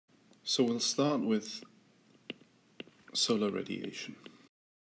So we'll start with solar radiation.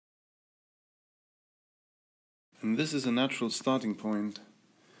 And this is a natural starting point,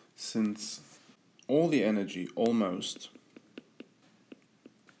 since all the energy, almost,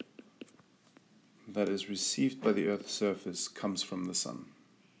 that is received by the Earth's surface comes from the Sun.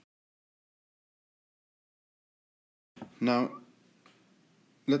 Now,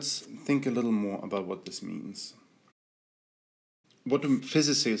 let's think a little more about what this means. What do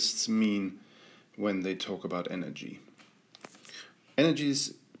physicists mean when they talk about energy? Energy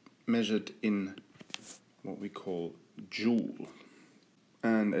is measured in what we call joule.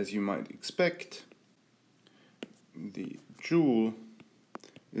 And as you might expect, the joule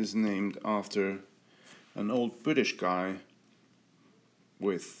is named after an old British guy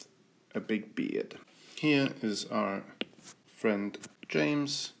with a big beard. Here is our friend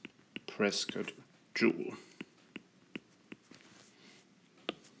James Prescott Joule.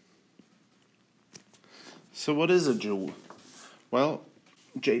 So what is a joule? Well,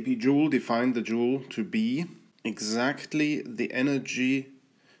 J.P. Joule defined the joule to be exactly the energy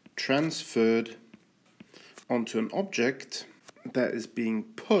transferred onto an object that is being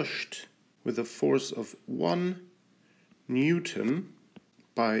pushed with a force of 1 Newton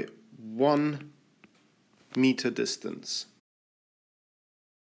by 1 meter distance.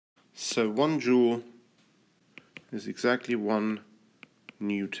 So 1 joule is exactly 1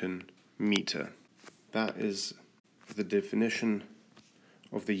 Newton meter. That is the definition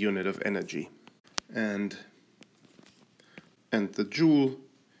of the unit of energy. And the joule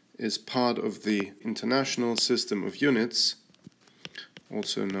is part of the International System of Units,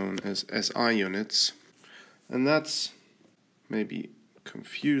 also known as SI units. And that's maybe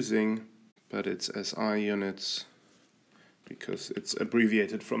confusing, but it's SI units because it's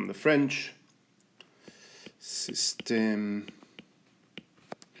abbreviated from the French Système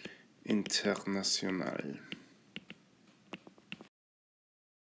International.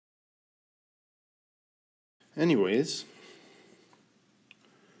 Anyways,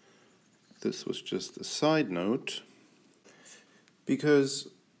 this was just a side note, because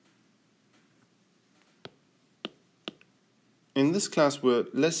in this class we're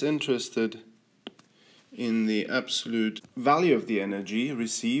less interested in the absolute value of the energy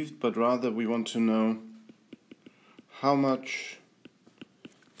received, but rather we want to know how much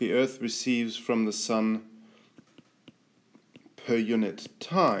the Earth receives from the Sun per unit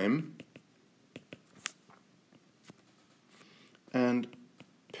time and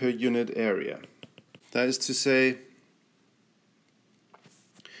per unit area. That is to say,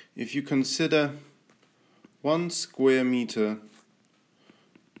 if you consider 1 square meter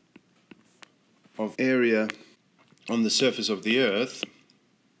of area on the surface of the Earth,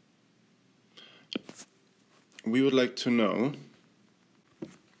 we would like to know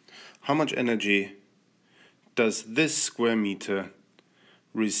how much energy does this square meter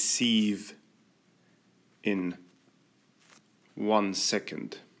receive in 1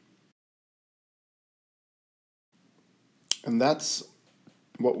 second. And that's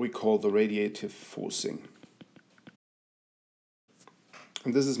what we call the radiative forcing.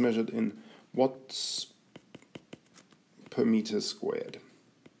 And this is measured in watts per meter squared.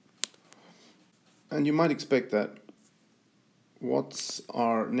 And you might expect that watts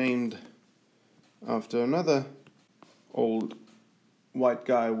are named after another old white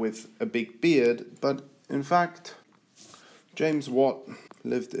guy with a big beard, but in fact, James Watt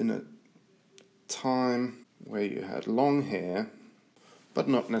lived in a time where you had long hair, but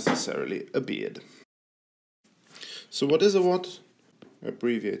not necessarily a beard. So what is a watt?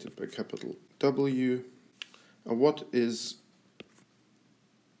 Abbreviated by capital W. A watt is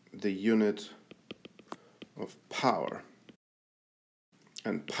the unit of power.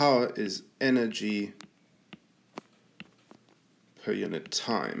 And power is energy per unit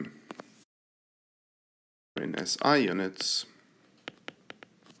time. In SI units,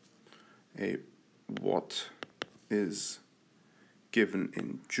 a watt is given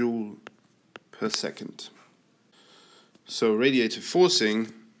in joule per second. So radiative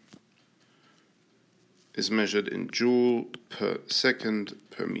forcing is measured in joule per second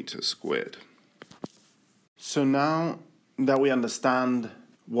per meter squared. So now that we understand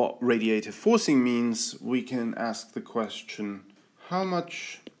what radiative forcing means, we can ask the question, how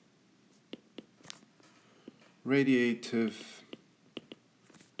much radiative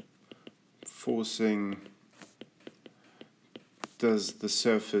forcing does the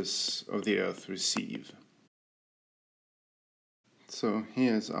surface of the Earth receive? So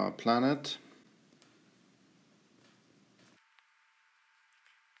here's our planet.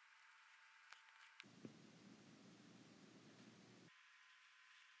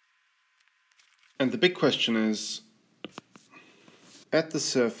 And the big question is, at the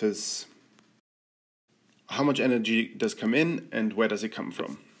surface, how much energy does come in and where does it come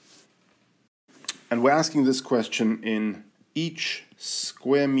from? And we're asking this question in each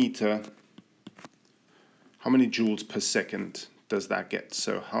square meter, how many joules per second does that get?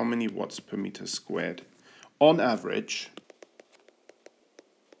 So how many watts per meter squared on average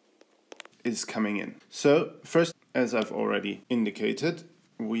is coming in? So first, as I've already indicated,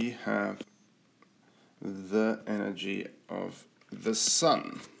 we have the energy of the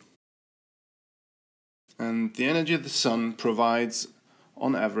sun. And the energy of the sun provides,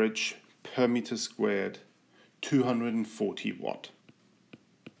 on average, per meter squared, 240 watt.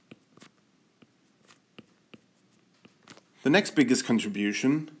 The next biggest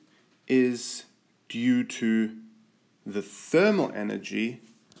contribution is due to the thermal energy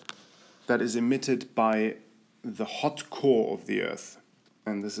that is emitted by the hot core of the Earth.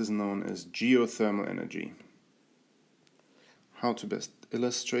 And this is known as geothermal energy. How to best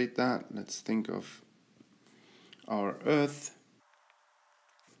illustrate that? Let's think of our Earth,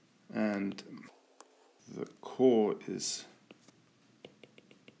 and the core is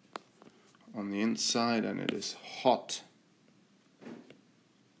on the inside and it is hot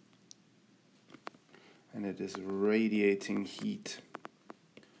and it is radiating heat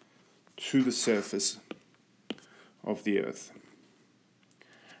to the surface of the Earth,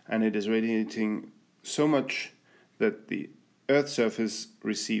 and it is radiating so much that the Earth's surface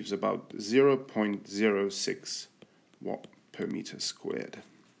receives about 0.06 watt per meter squared.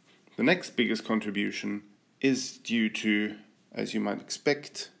 The next biggest contribution is due to, as you might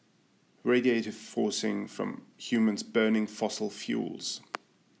expect, radiative forcing from humans burning fossil fuels.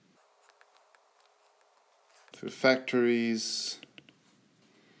 Through factories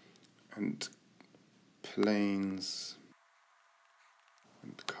and planes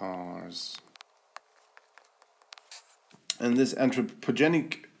and cars. And this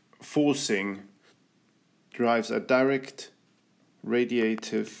anthropogenic forcing drives a direct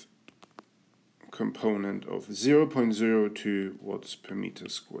radiative component of 0.02 watts per meter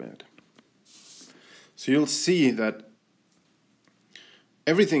squared. So you'll see that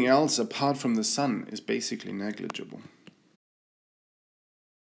everything else apart from the sun is basically negligible.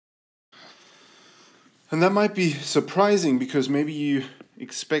 And that might be surprising because maybe you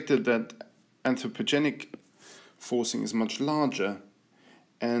expected that anthropogenic forcing is much larger,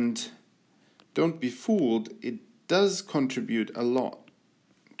 and don't be fooled, it does contribute a lot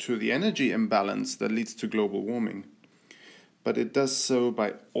to the energy imbalance that leads to global warming. But it does so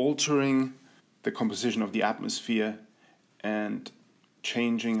by altering the composition of the atmosphere and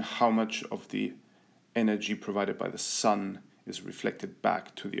changing how much of the energy provided by the sun is reflected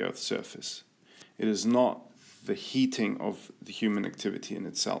back to the Earth's surface. It is not the heating of the human activity in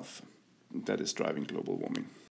itself that is driving global warming.